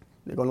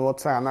 Det går nog att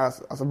träna,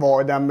 alltså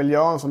vara i den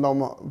miljön som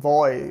de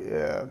var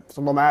i,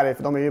 som de är i.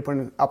 För de är ju på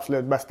den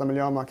absolut bästa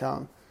miljön man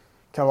kan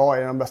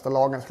vara i, de bästa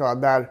lagen. Så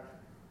där,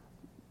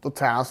 då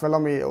tränas väl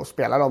de i och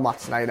spelar de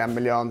matcherna i den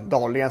miljön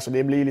dagligen. Så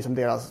det blir liksom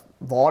deras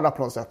vardag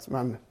på något sätt.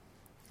 Men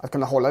att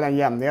kunna hålla den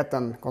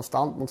jämnheten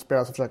konstant mot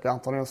spelare som försöker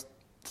antagligen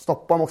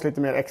stoppa dem också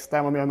lite mer extra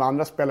än vad med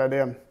andra spelare, det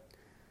är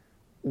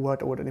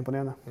oerhört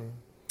imponerande.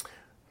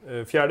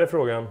 Fjärde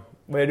frågan.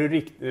 Vad är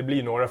det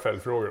blir några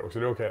fältfrågor också,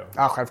 det är okej?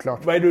 Ja,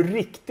 självklart. Vad är du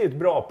riktigt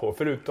bra på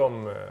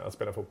förutom att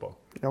spela fotboll?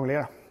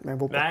 Jonglera med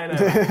fotboll.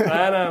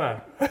 Nej.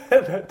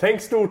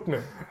 Tänk stort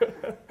nu.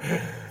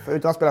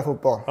 Förutom att spela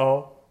fotboll?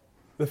 Ja.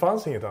 Det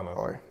fanns inget annat.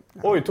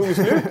 Oj, tog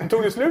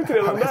det slut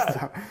redan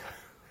där?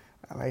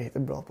 Jag var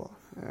riktigt bra på.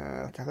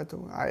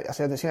 Jag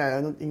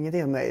känner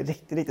ingenting som jag är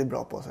riktigt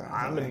bra på.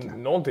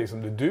 Men någonting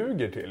som du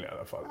duger till i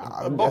alla fall.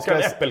 Baka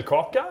en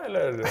äppelkaka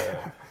eller?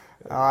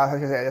 Ja,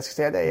 jag ska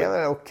säga att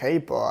jag är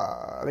okej på.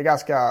 Det är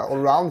ganska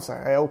allround så.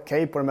 Jag är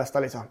okej på det mesta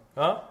liksom.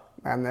 Ja.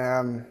 Men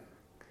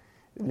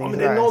men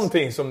det är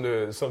någonting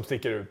som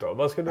sticker ut då.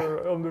 Vad ska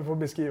du, om du får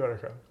beskriva det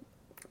själv?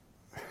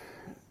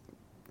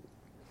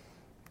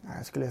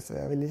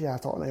 Jag vill inte gärna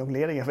ta den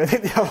jongleringen för jag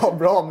tyckte jag var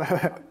bra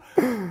med.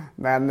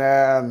 Men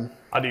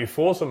ja, det är ju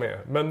få som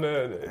är. Men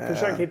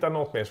försök hitta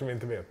något mer som vi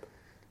inte vet.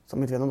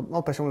 Som inte vet,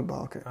 något personligt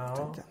bara. Okay, nej,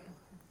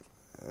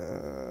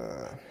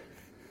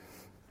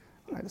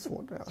 det är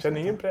svårt.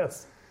 Känner ingen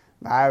press?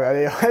 Nej,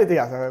 jag är lite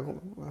grann.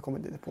 Jag kommer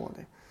inte på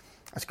någonting.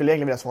 Jag skulle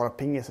egentligen vilja svara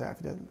pingis här,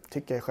 för jag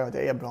tycker själv att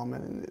jag är bra,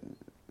 men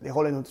det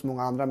håller nog inte så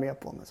många andra med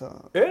på. Men så,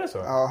 är det så?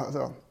 Ja,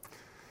 så.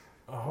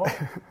 Jaha.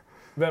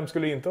 Vem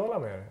skulle inte hålla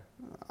med dig?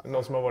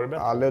 Någon som har varit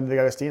bättre? Ja, Ludvig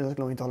Augustin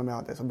skulle nog inte hålla med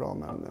att det är så bra.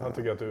 Men han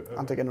tycker att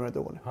han tycker nog är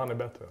dålig. Han är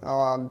bättre?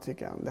 Ja, det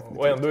tycker han definitivt.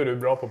 Och ändå är du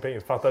bra på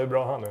pingis. Fattar hur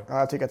bra han är? Ja,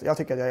 jag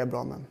tycker att jag är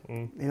bra, men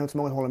det är nog inte så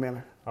många som håller med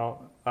mig.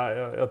 Ja,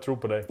 jag tror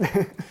på dig.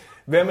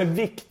 Vem är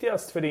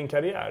viktigast för din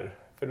karriär,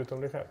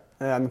 förutom dig själv?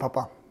 Min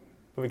pappa.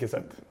 På vilket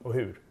sätt? Och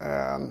hur?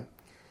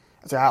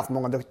 Jag har haft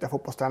många duktiga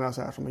fotbollstränare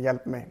så här, som har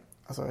hjälpt mig.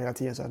 Alltså hela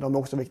tiden så här. De är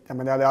också viktiga,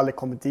 men jag hade aldrig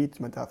kommit dit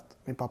som jag inte haft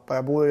min pappa.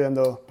 Jag bor ju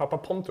ändå... Pappa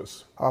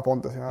Pontus? Ja,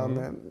 Pontus.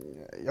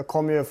 Jag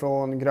kommer ju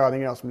från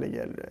Grödinge som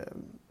ligger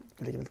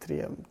väl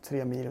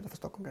 3 mil utanför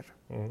Stockholm kanske.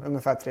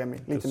 Ungefär 3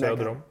 mil. Lite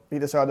söder om.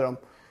 Lite söder om.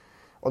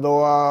 Och då,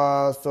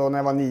 så när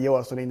jag var 9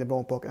 år så ringde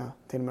Brommapojkarna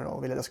till mig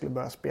och ville att jag skulle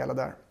börja spela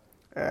där.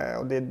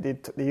 Och det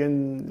är ju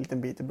en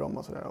liten bit i Bromma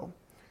och sådär.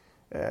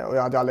 Och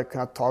jag hade aldrig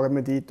kunnat ta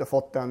mig dit och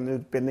fått den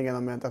utbildningen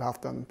om jag inte hade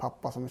haft en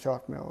pappa som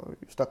kört mig och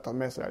stöttat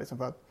mig sådär liksom,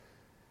 för att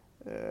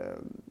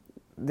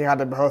det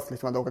hade behövt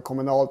liksom att åka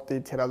kommunalt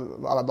dit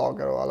alla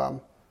dagar och alla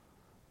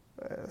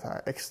så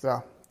här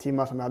extra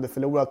timmar som jag hade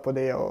förlorat på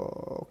det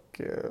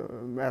och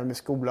även i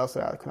skolan så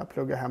där, kunna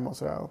plugga hemma och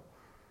sådär.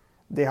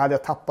 Det hade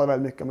jag tappat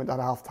väldigt mycket om jag inte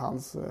hade haft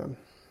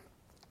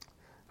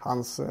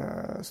hans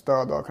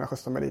stöd och kunna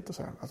skjutsa mig dit och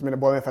sådär. Alltså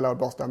båda mina föräldrar var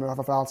bra stöd, men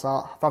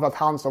framförallt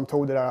han som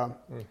tog det där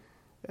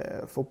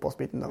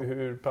fotbollsbiten då.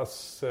 Hur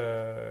pass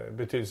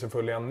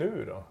betydelsefull är han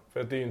nu då? För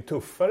att det är ju en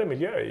tuffare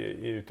miljö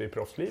ute i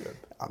proffslivet.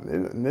 Ja,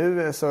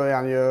 nu så är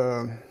han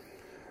ju...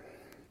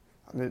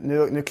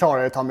 Nu klarar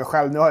jag att ta mig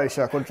själv. Nu har jag ju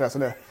körkort så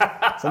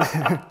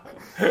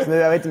nu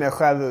är jag inte mer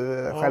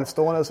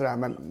självstående och sådär.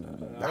 Men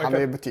han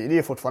betyder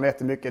ju fortfarande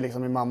jättemycket.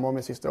 Liksom min mamma och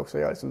min syster också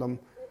gör. Liksom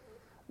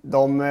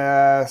de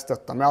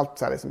stöttar mig allt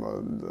så här, liksom,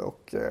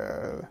 och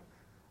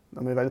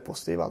de är väldigt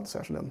positiva. Allt, så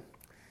här, så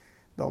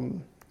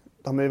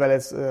de är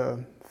väldigt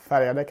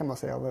färgade kan man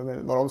säga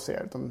vad de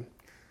ser.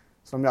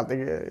 Så de är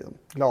alltid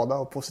glada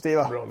och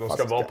positiva. Bra, de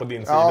ska vara på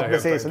din sida. Ja,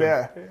 precis. Så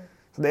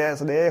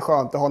det är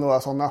skönt att ha några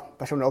sådana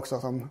personer också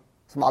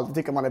som alltid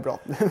tycker man är bra.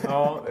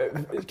 Ja,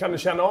 kan du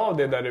känna av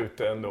det där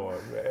ute ändå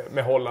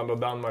med Holland och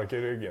Danmark i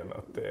ryggen?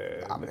 Att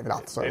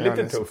det är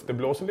lite tufft, det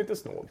blåser lite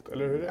snålt,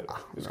 eller hur är det?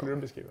 Hur skulle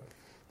du beskriva det?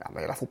 Ja,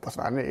 men hela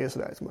fotbollsvärlden är ju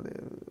sådär.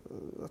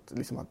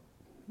 Liksom att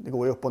det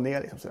går ju upp och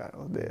ner. Liksom, sådär.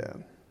 Och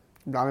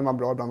ibland är man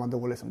bra, ibland är man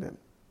dålig. Liksom.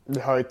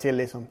 Det hör ju till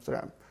liksom,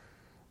 sådär.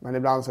 Men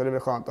ibland så är det väl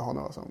skönt att ha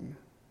några som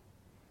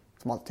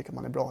alltid tycker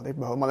man är bra. Det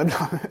behöver man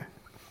ibland.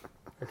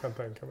 Jag kan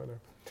tänka mig det.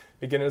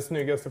 Vilken är den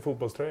snyggaste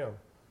fotbollströjan?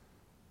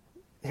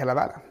 Hela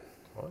världen.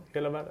 Ja,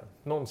 hela världen.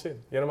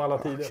 Någonsin. Genom alla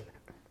tider.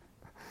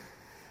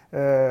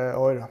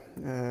 Oj då.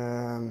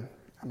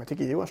 Jag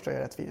tycker Djurgårdens tröja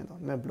är rätt fin ändå.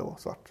 Den är blå och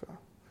svart. Så.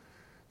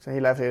 Sen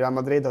gillar jag Real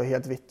Madrid och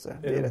helt vitt. Så.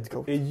 Det är rätt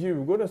coolt. Är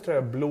Djurgårdens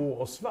tröja blå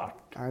och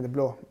svart? Nej, det är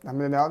blå. Nej,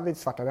 men den har lite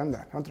svarta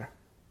ränder. Har inte det?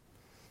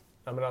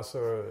 Ja, men alltså,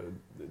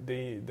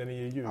 den är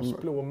ju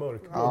ljusblå och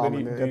mörkblå. Ja,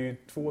 det är ju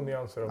 2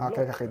 nyanser av blå.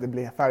 Ja, kanske inte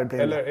blir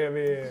färgblinda. Eller är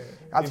vi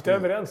inte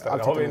överens där?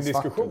 Har vi en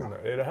diskussion?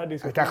 Är det här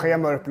diskussion? Det kanske är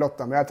mörkblått,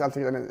 men jag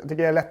tycker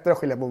det är lättare att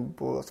skilja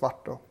på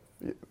svart och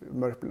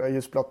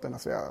ljusblått än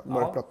att säga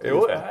mörkblått.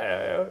 Jo,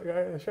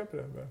 jag köper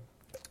det.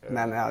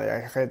 Men jag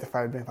kanske är inte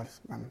färgblind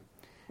faktiskt.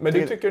 Men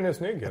du tycker den är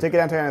snygg? Jag tycker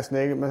den tröjan är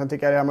snygg, men sen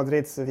tycker jag Real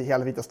Madrids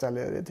hela vita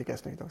ställe, det tycker jag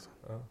är snyggt också.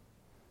 Ja.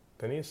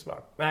 Den är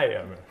svart. Nej,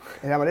 jag menar.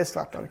 Real Madrid är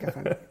svart då,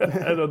 kanske. Den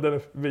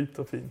är vit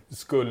och fin.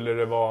 Skulle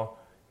det vara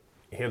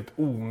helt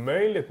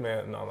omöjligt med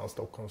en annan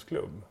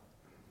Stockholmsklubb?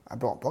 Ja,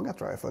 Bromponga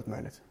tror jag är fullt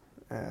möjligt.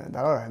 Där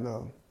har jag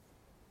ändå...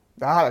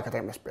 Där hade jag kunnat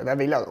tänka mig spela. Där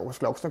vill jag och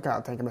skulle också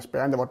kunna tänka mig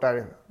spela. Jag har varit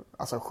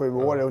där 7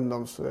 år i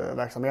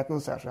ungdomsverksamheten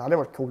och så det hade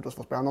varit coolt att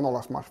få spela någon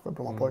avlagsmatch för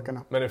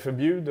Brommapojkarna. Men det är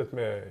förbjudet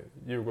med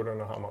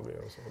Djurgården och Hammarby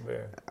och så?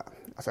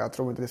 Alltså jag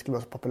tror inte det skulle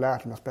vara så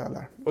populärt om jag spelade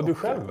där. Och du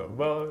själv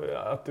då?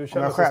 Att du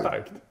känner så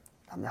starkt?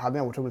 Ja, men jag hade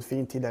en otroligt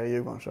fin tid där i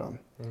Djurgården så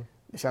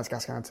det känns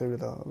ganska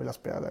naturligt att vilja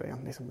spela där igen.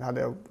 Liksom, jag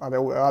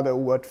hade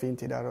oerhört fin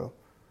tid där. Och,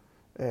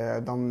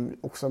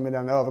 också med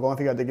den övergången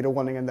fick jag till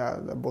Groningen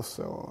där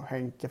Bosse och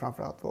Henke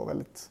framförallt var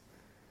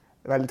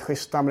väldigt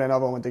schyssta med den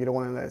övergången till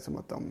Groningen. Där, liksom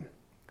att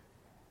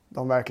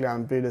de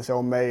verkligen brydde sig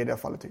om mig i det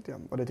fallet tyckte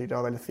jag. Och det tyckte jag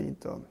var väldigt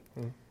fint. Och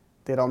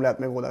det de lät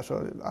mig gå där.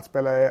 Så att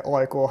spela i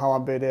AIK och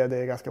Hammarby det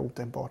är ganska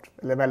otänkbart.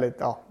 Eller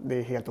det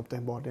är helt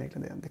otänkbart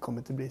egentligen. Det kommer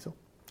inte bli så.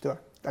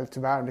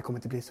 Tyvärr, det kommer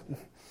inte bli så.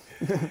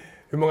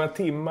 Hur många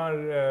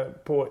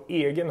timmar på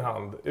egen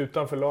hand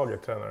utanför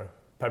laget tränar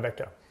per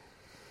vecka?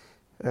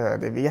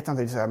 Det vet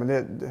jag inte, men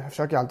det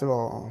försöker alltid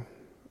vara...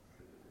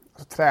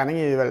 Alltså, träning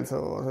är ju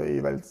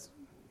väldigt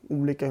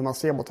olika hur man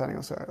ser på träning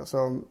och så här.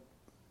 Alltså,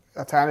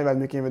 jag tränar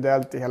väldigt mycket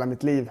individuellt i hela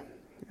mitt liv.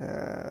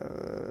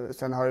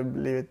 Sen har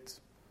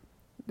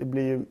det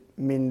blir ju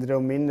mindre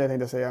och mindre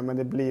tänkte jag säga, men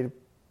det blir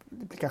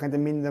kanske inte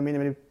mindre och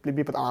mindre, men det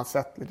blir på ett annat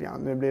sätt lite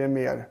grann. Nu blir det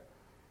mer...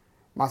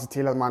 Man ser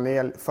till att man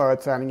är före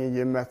träning i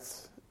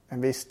gymmet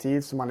en viss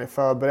tid så man är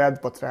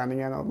förberedd på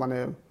träningen och man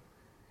är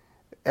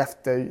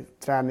efter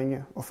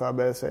träning och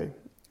förbereder sig.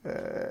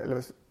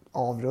 Eller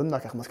avrunda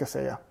kanske man ska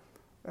säga.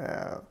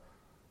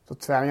 Så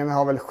träningen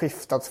har väl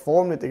skiftat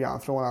form lite grann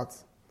från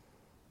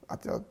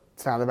att jag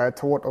tränade väldigt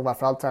hårt och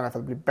varför allt tränade för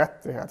att bli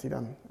bättre hela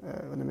tiden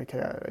under min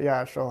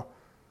karriär så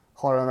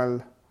har den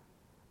väl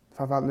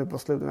framförallt nu på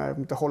slutet när jag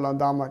kommer till Holland och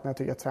Danmark när jag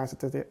tycker att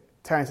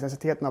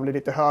träningsintensiteten har blivit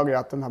lite högre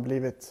att den har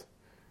blivit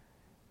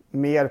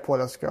mer på att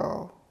jag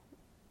ska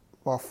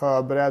vara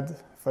förberedd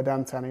för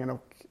den träningen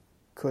och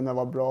kunna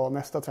vara bra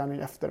nästa träning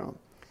efter den.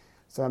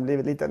 Så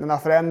den har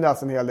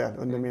förändrats en hel del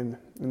under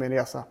min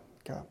resa.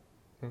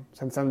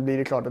 Sen blir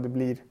det klart att det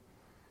blir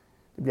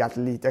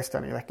alltid lite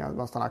extra i veckan.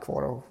 Man stannar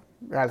kvar och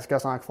jag älskar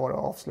att stanna kvar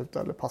och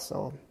avsluta eller passa.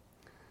 Och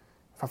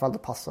framförallt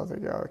att passa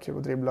tycker jag är kul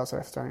att dribbla så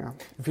efter träningen.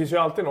 Det finns ju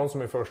alltid någon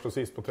som är först och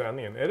sist på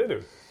träningen. Är det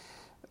du?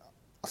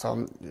 Alltså,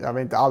 jag är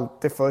inte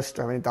alltid först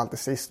och jag är inte alltid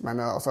sist. Men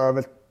alltså,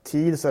 över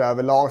tid så där,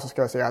 överlag så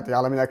ska jag säga att i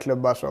alla mina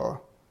klubbar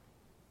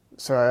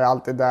så är jag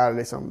alltid där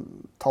liksom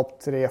topp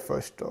 3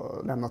 först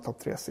och lämnar topp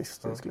 3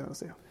 sist. Skulle jag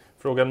säga.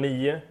 Fråga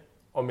 9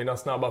 av mina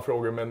snabba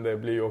frågor, men det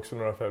blir ju också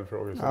några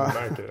följdfrågor som du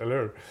märker, eller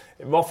hur?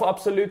 Vad får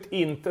absolut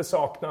inte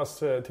saknas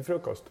till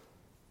frukost?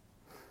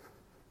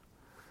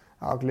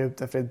 Ja,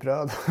 glutenfritt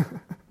bröd.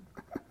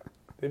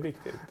 Det är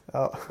viktigt.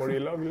 Ja. Var du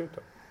illa av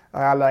gluten?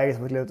 Jag är allergisk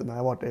mot gluten. Jag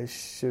har varit det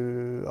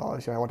 20... Ja,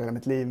 jag har varit hela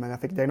mitt liv. Men jag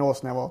fick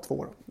diagnos när jag var 2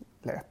 år.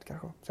 Eller 1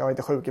 kanske. Så jag var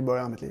inte sjuk i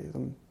början av mitt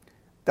liv.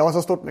 Det var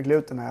så stort med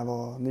gluten när jag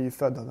var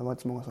nyfödd. Det var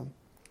inte så många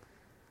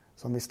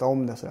som visste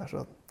om det.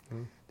 Så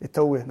det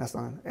tog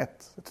nästan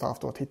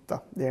 1,5 år att hitta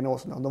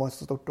diagnosen. Det var inte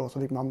så stort då. Så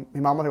fick min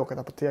mamma fick åka till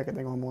apoteket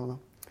en gång i månaden.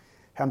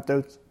 Hämta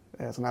ut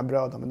sådana här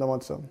bröd. Men de var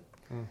inte så...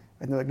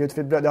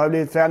 Glutenfritt bröd. Det har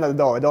blivit förändrat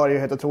idag. Idag är det ju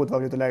helt otroligt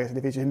vad glutenläge.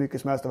 Det finns ju hur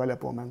mycket som helst att välja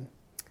på. Men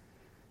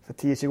för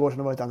 10-20 år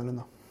sedan var det lite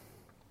annorlunda.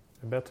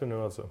 Det är bättre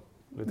nu alltså?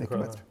 Lite mycket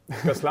skönare. bättre.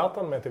 Ska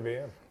Zlatan med till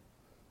VM?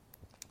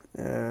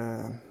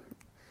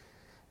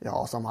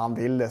 Ja, som han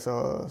ville så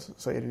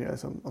är det ju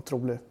en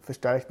otrolig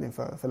förstärkning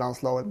för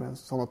landslaget med en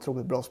sån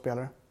otroligt bra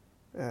spelare.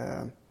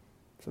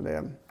 Så det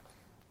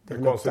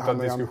är konstigt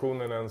att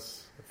diskussionen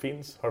ens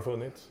finns, har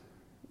funnits?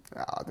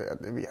 Ja,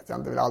 det vet jag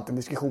inte. Det är alltid en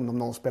diskussion om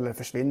någon spelare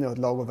försvinner och ett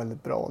lag går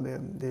väldigt bra.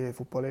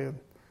 Fotboll är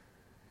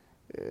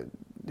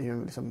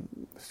ju liksom,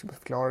 ska jag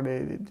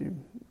förklara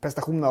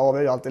prestationerna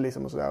avgör ju alltid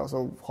liksom och sådär. Och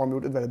så har de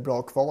gjort ett väldigt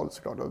bra kval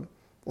såklart.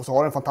 Och så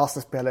har en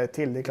fantastisk spelare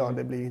till. Det är klart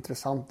det blir en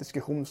intressant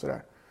diskussion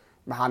sådär.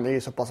 Men han är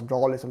ju så pass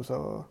bra liksom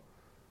så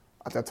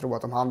att jag tror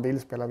att om han vill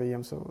spela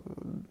VM så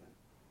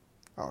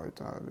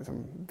utan att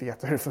liksom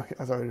veta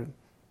hur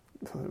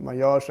man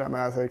gör så. Men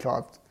alltså, det är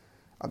klart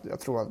att jag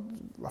tror att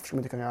varför ska man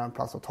inte kunna göra en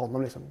plats åt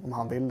honom liksom, om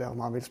han vill det, om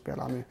han vill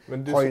spela. Han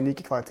har ju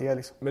unik kvalitet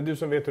liksom. Men du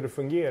som vet hur det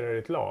fungerar i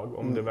ett lag,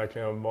 om det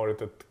verkligen har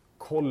varit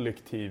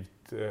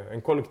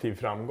en kollektiv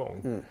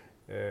framgång.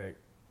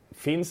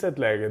 Finns det ett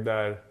läge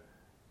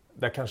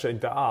där kanske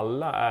inte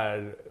alla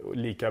är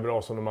lika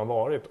bra som de har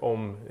varit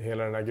om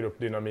hela den här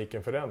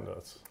gruppdynamiken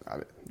förändras? Ja,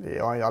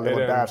 jag har ju aldrig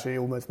varit där så det är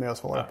omöjligt med att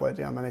svara på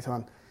det. Men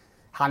liksom,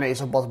 han är ju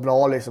så pass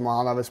bra liksom, och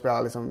han har väl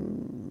spelat liksom,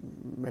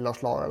 med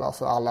Lars Lager,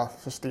 alltså alla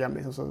system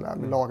liksom, så där.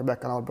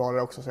 Lagerbäck har varit bra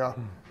där också. Så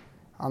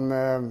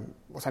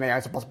och sen är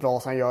han så pass bra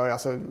så han gör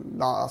alltså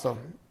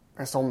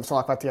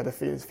sådana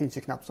kvaliteter finns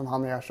ju knappt som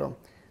han är. Så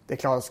det är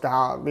klart,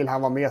 vill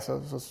han vara med så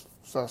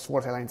är det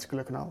svårt att han inte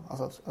skulle kunna,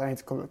 alltså att han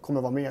inte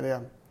kommer vara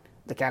med.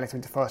 Det kan jag liksom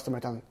inte föreställa mig,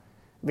 utan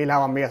vill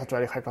han vara med så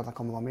tror jag det är självklart att han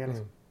kommer vara med.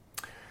 Liksom.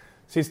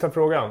 Sista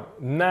frågan.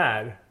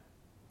 När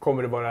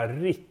kommer du vara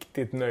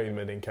riktigt nöjd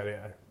med din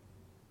karriär?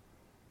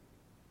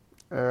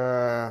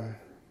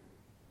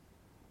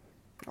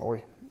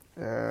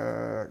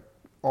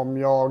 Om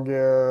jag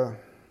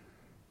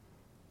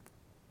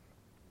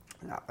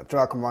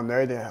tror jag kommer vara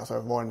nöjd alltså,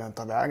 var den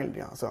tar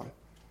vägen. Alltså,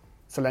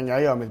 så länge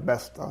jag gör mitt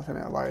bästa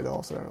känner jag varje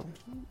dag.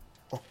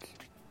 Och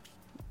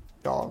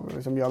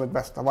liksom gör mitt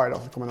bästa varje dag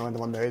så kommer jag nog ändå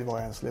vara nöjd var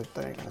jag än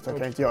slutar egentligen. Så jag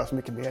kan inte göra så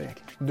mycket mer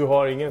egentligen. Du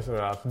har ingen sån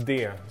där att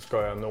det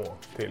ska jag nå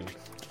till?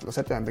 Då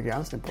sätter jag en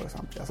begränsning på det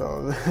samtidigt.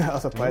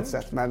 Alltså på ett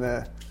sätt. Men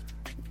det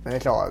är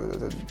klart.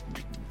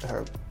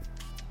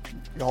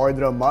 Jag har ju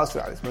drömmar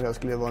sådär. Liksom. Jag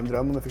skulle vara en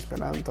dröm om jag fick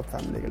spela en topp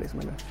 5-liga. Liksom,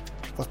 eller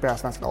få spela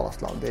svenska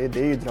A-slag. Det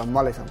är ju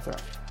drömmar liksom.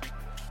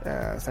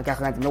 Sen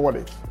kanske jag inte når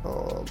dit.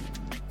 Och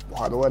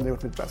har jag då ändå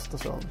gjort mitt bästa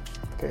så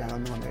kan jag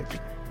ändå vara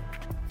nöjd.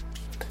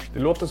 Det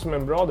låter som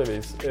en bra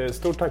devis.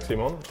 Stort tack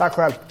Simon. Tack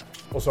själv.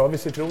 Och så har vi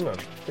citronen.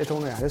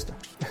 Citronen, ja, just det.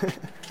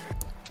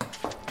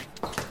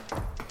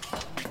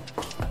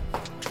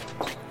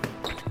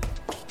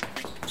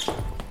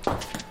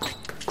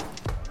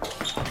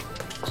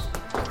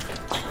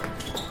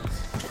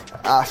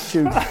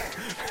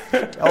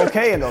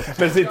 Okej ändå.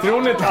 Men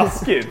citron är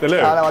taskigt, eller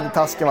hur? Ja, det var inte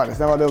taskigt faktiskt.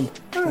 Det var dumt.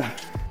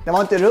 Den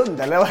var inte rund,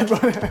 eller?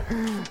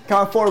 Kan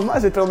man forma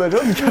citronen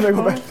rund kan det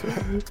gå bättre.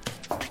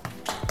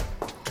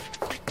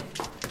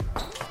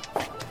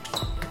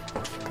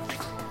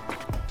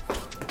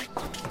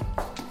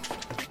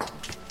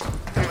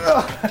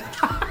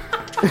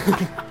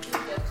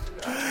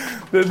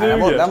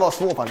 Den var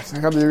svår faktiskt.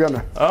 Jag kan bjuga nu.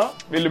 Ja,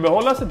 vill du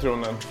behålla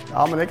citronen?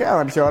 Ja, men det kan jag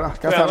väl köra.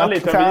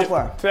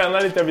 Träna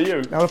lite vid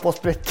jul. Jag håller på att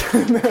spricka.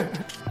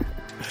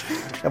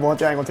 Jag var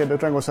inte en gång till. Du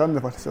tror jag går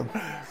sönder faktiskt. Så.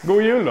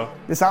 God jul då.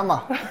 Detsamma.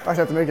 Tack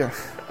så jättemycket.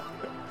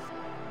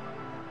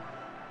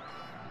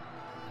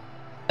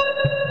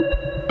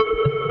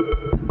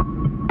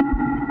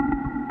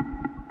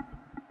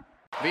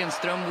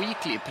 Wenström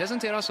Weekly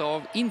presenteras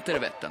av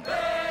Intervetten.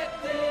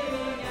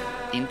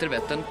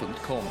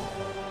 Intervetten.com.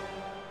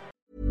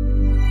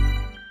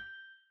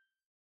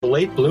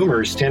 Late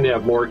bloomers tend to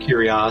have more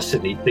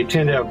curiosity. They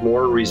tend to have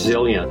more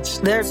resilience.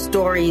 There's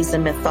stories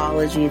and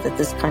mythology that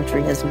this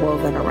country has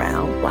woven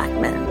around black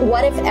men.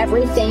 What if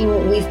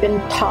everything we've been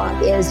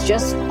taught is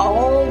just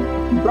all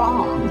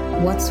wrong?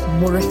 What's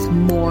worth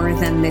more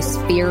than this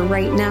fear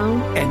right now?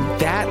 And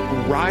that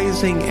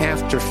rising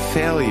after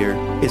failure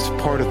is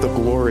part of the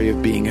glory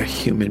of being a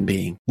human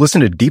being.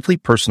 Listen to deeply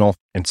personal,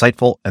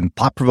 insightful, and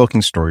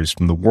thought-provoking stories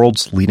from the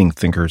world's leading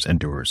thinkers and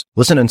doers.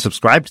 Listen and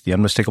subscribe to The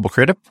Unmistakable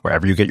Creative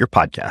wherever you get your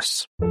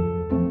podcasts.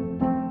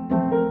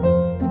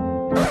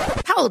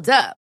 Hold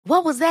up.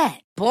 What was that?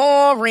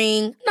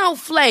 Boring. No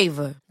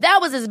flavor. That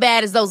was as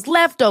bad as those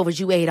leftovers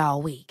you ate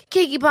all week.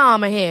 Keke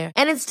Palmer here,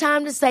 and it's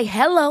time to say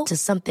hello to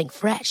something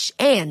fresh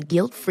and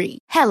guilt-free.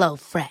 Hello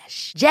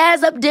Fresh.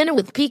 Jazz up dinner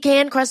with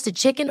pecan-crusted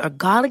chicken or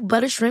garlic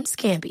butter shrimp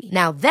scampi.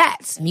 Now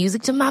that's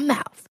music to my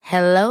mouth.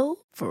 Hello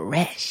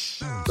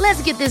Fresh.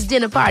 Let's get this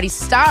dinner party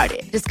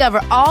started.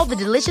 Discover all the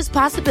delicious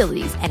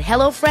possibilities at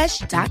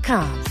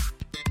HelloFresh.com.